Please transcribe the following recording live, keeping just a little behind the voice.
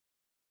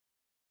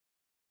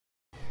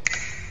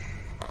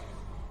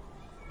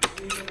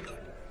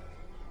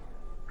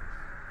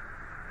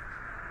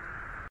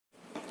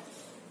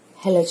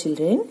Hello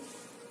children,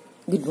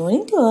 good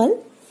morning to all.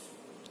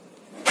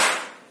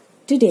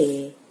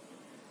 Today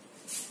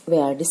we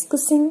are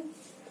discussing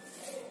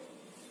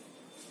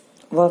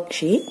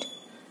worksheet,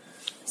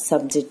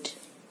 subject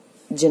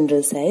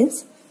General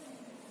Science,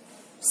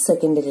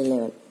 secondary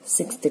level,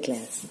 6th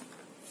class.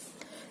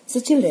 So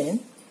children,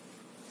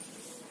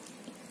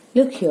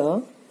 look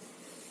here,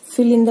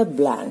 fill in the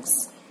blanks.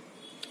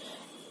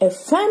 A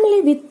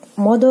family with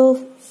mother,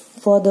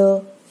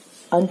 father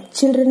and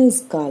children is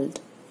called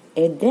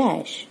a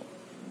dash.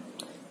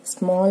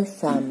 Small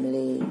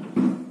family.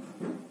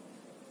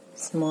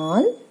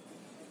 Small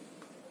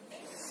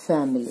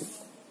family.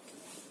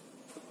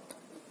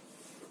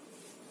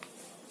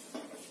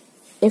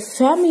 A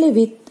family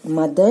with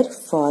mother,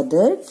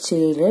 father,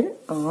 children,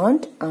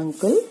 aunt,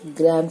 uncle,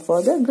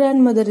 grandfather,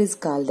 grandmother is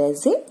called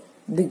as a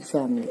big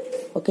family.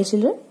 Okay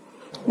children?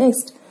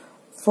 Next,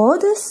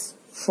 father's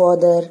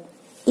father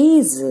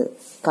is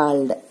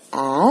called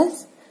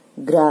as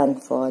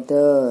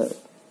grandfather.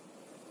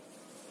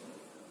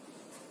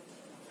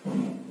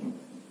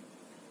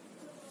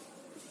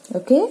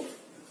 Okay?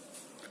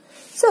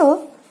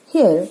 So,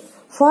 here,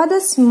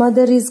 father's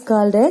mother is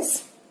called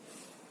as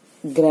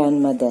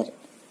grandmother.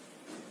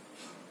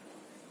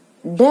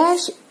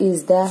 Dash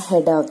is the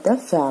head of the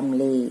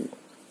family.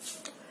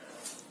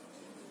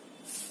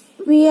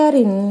 We are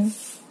in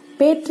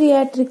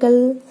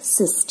patriarchal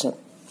system.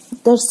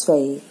 That's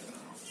why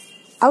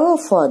our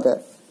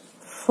father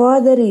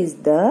is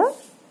the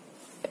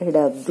head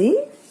of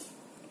the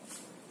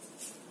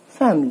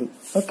family.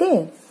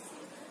 Okay?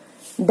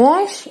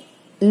 Dash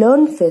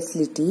loan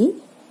facility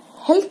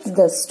helps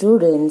the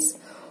students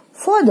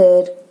for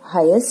their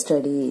higher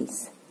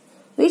studies.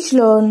 Which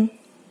loan?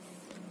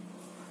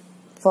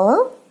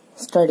 For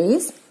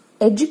studies,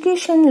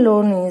 education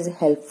loan is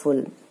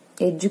helpful.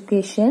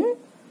 Education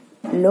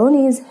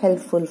loan is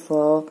helpful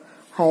for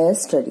higher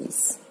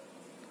studies.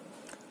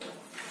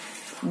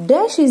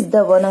 Dash is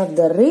the one of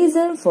the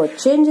reason for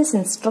changes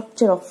in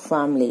structure of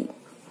family.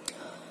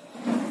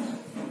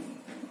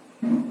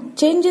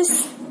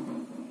 Changes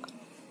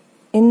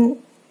in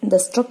the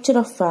structure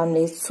of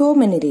family, so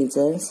many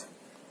reasons: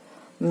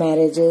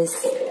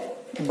 marriages,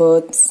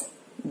 births,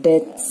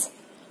 deaths,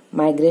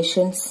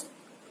 migrations,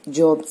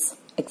 jobs,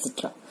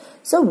 etc.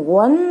 So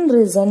one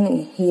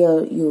reason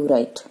here you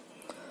write.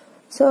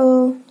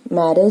 So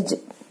marriage,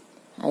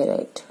 I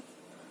write.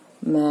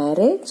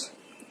 Marriage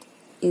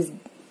is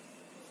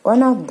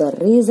one of the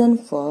reason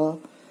for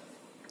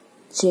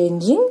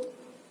changing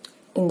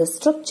in the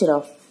structure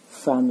of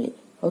family.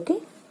 Okay.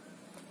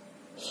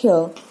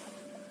 Here,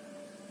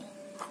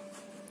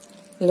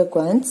 look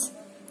once.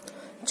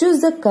 Choose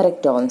the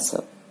correct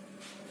answer.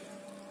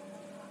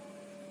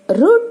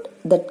 Root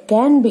that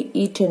can be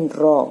eaten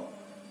raw.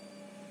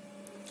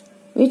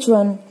 Which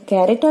one?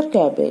 Carrot or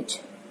cabbage?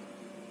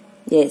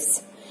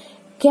 Yes.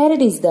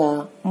 Carrot is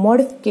the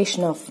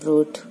modification of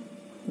root.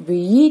 We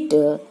eat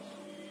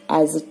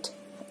as it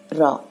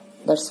raw.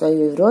 That's why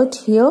we wrote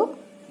here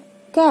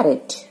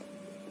carrot.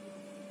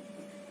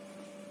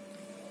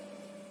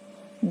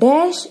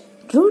 Dash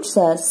roots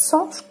are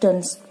soft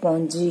and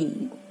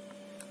spongy.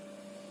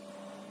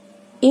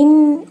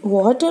 In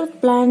water,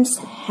 plants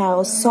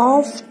have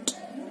soft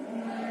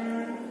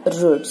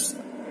roots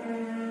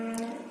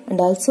and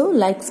also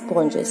like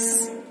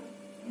sponges.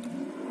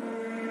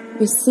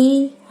 We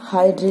see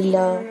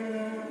hydrilla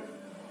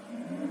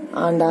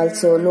and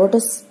also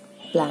lotus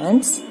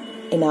plants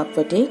in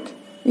aquatic.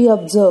 We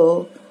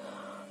observe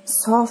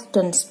soft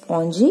and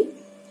spongy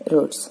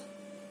roots.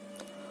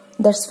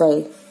 That's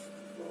why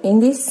in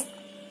this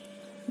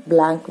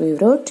blank we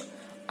wrote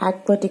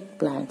aquatic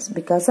plants,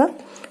 because of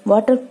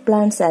water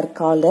plants are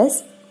called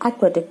as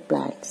aquatic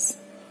plants.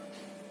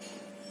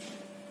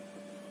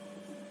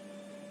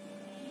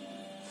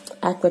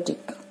 Aquatic.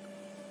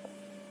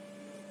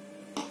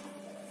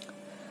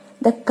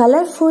 The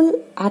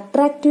colorful,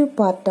 attractive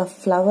part of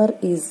flower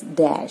is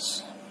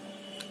dash.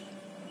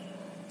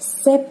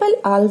 Sepal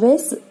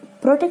always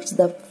protects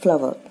the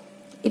flower.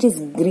 It is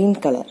green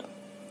color.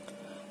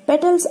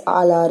 Petals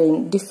all are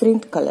in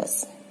different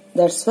colors.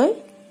 That's why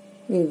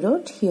we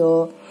wrote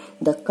here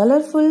the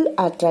colorful,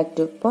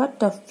 attractive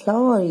part of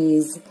flower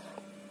is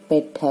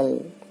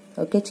petal.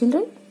 Okay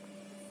children?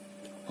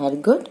 Very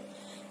good.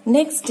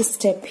 Next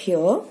step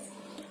here.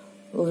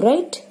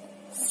 Write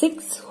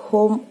 6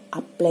 home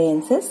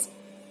appliances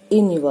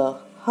in your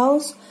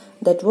house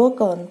that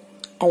work on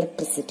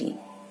electricity.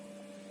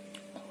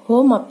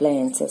 Home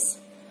appliances.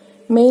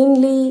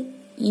 Mainly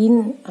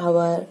in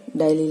our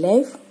daily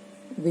life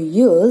we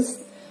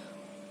use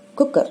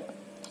cooker,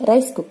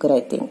 rice cooker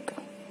I think.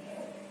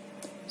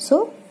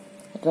 So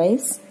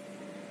rice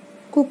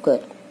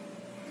cooker.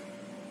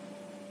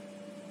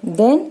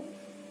 Then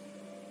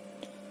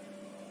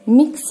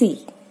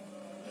mixie.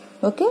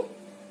 Okay?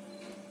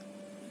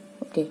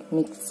 Okay,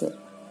 mixer.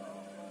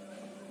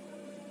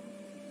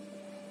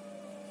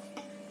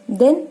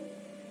 Then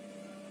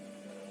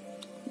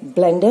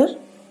blender,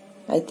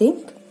 I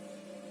think,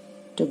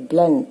 to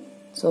blend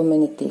so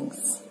many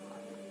things.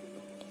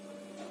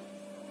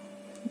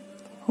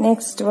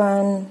 Next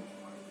one,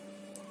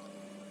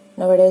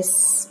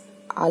 nowadays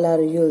all are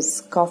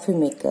use coffee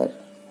maker.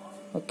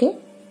 Okay,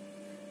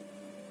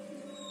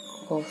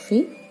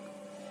 coffee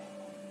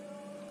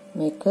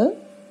maker,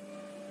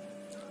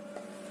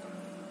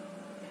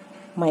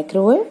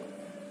 microwave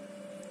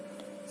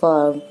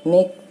for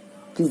make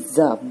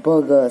pizza,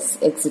 burgers,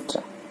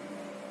 etc.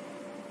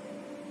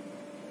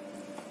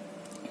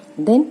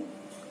 Then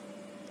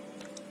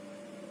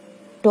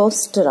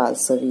toaster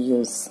also we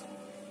use.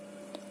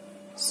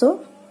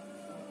 So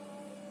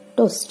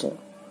toaster.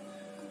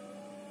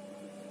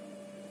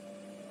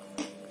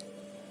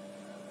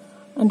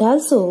 And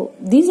also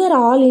these are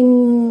all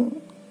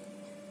in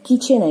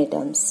kitchen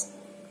items,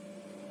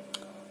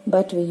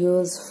 but we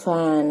use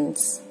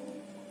fans,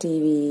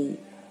 TV,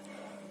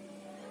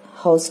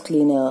 house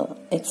cleaner,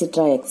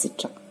 etc.,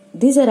 etc.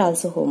 These are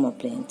also home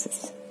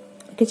appliances.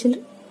 Okay,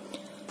 children?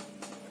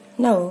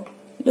 Now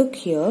look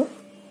here.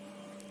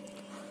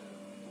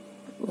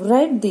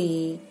 Write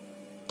the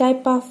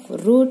type of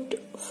root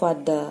for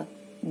the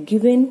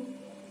given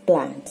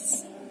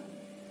plants.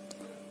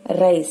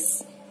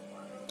 Rice.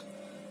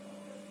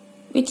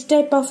 Which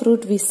type of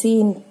root we see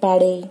in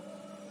paddy?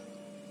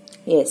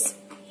 Yes,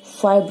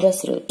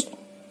 fibrous root.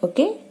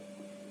 Okay,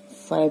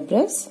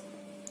 fibrous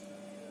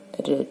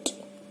root.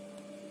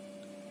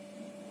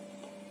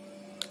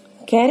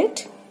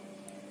 Carrot.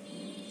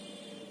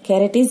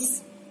 Carrot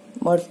is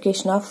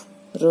modification of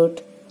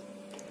root,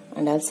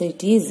 and also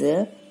it is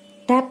a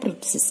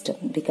taproot system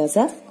because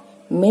of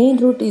main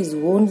root is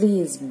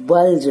only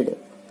bulged.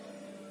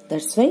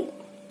 That's why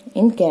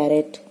in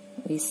carrot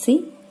we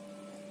see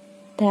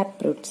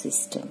taproot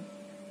system.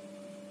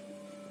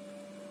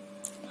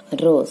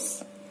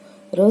 Rose.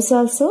 Rose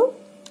also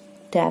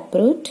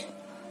taproot.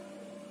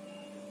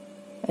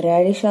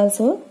 Radish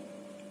also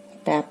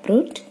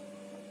taproot.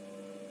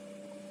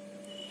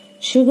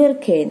 Sugar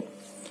cane.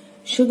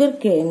 Sugar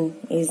cane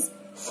is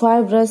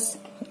fibrous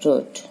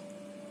root.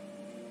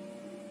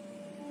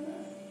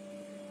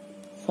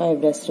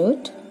 Fibrous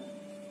root.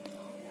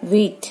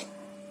 Wheat.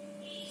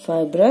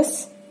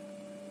 Fibrous.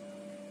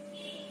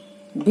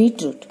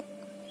 Beetroot.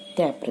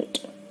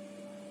 Taproot.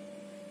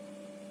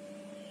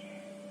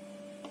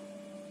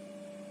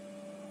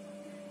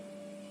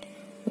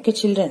 Okay,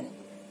 children,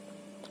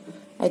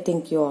 I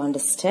think you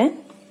understand.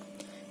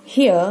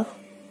 Here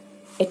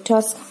a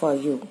task for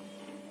you.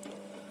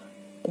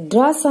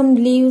 Draw some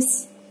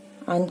leaves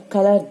and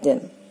color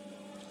them.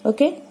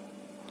 Okay?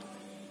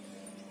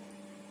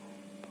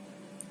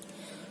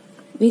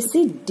 We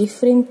see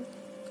different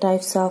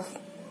types of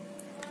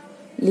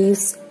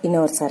leaves in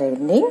our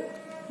surrounding.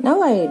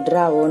 Now I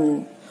draw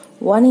one.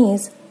 One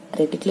is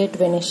reticulate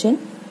venation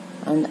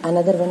and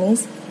another one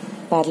is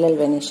parallel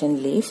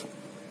venation leaf.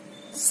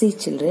 See,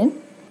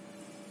 children.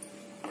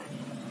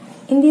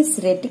 In this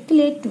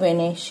reticulate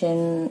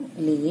venation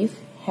leaf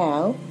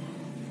have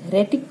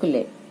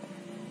reticulate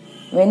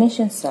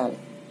venation sac.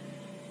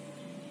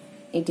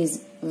 It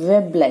is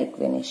web-like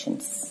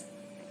venations.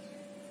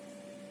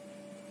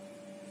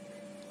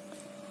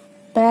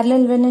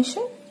 Parallel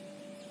venation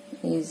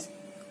is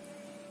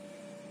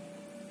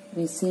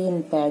we see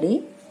in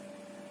paddy.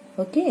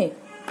 Okay.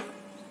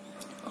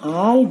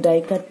 All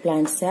dicot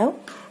plants have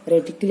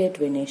reticulate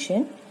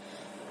venation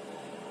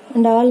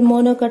and all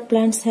monocot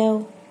plants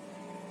have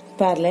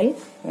parallel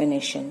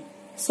venation.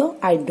 So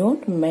I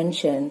don't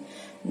mention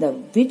the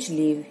which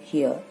leaf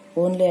here.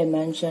 Only I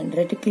mention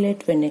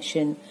reticulate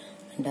venation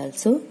and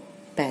also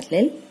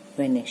parallel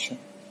venation.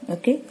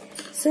 Okay.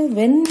 So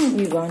when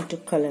we want to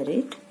color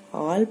it,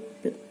 all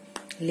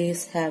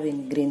leaves have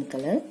in green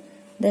color.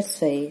 That's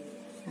why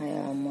I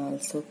am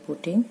also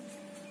putting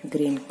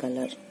green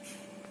color.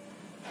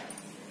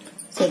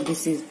 So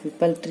this is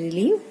pipal tree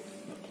leaf.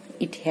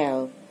 It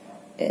have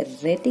a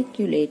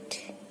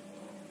reticulate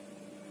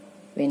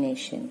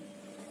venation.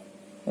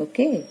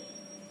 Okay.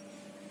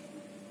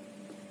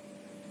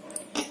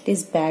 It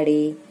is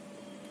paddy,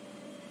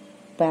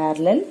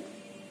 parallel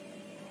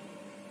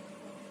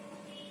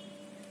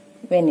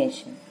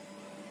venation.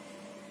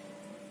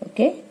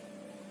 Okay.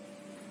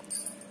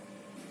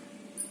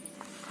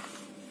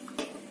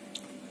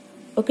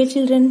 Okay,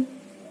 children,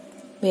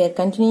 we are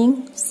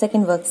continuing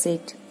second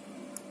worksheet,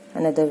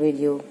 another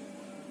video.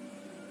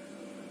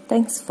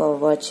 Thanks for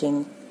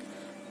watching.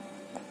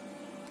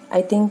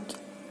 I think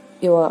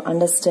you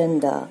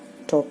understand the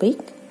topic.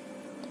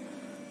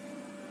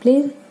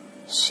 Please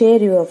share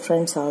your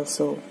friends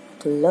also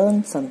to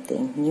learn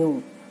something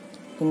new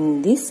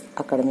in this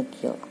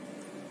academic year.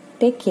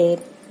 Take care.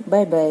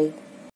 Bye bye.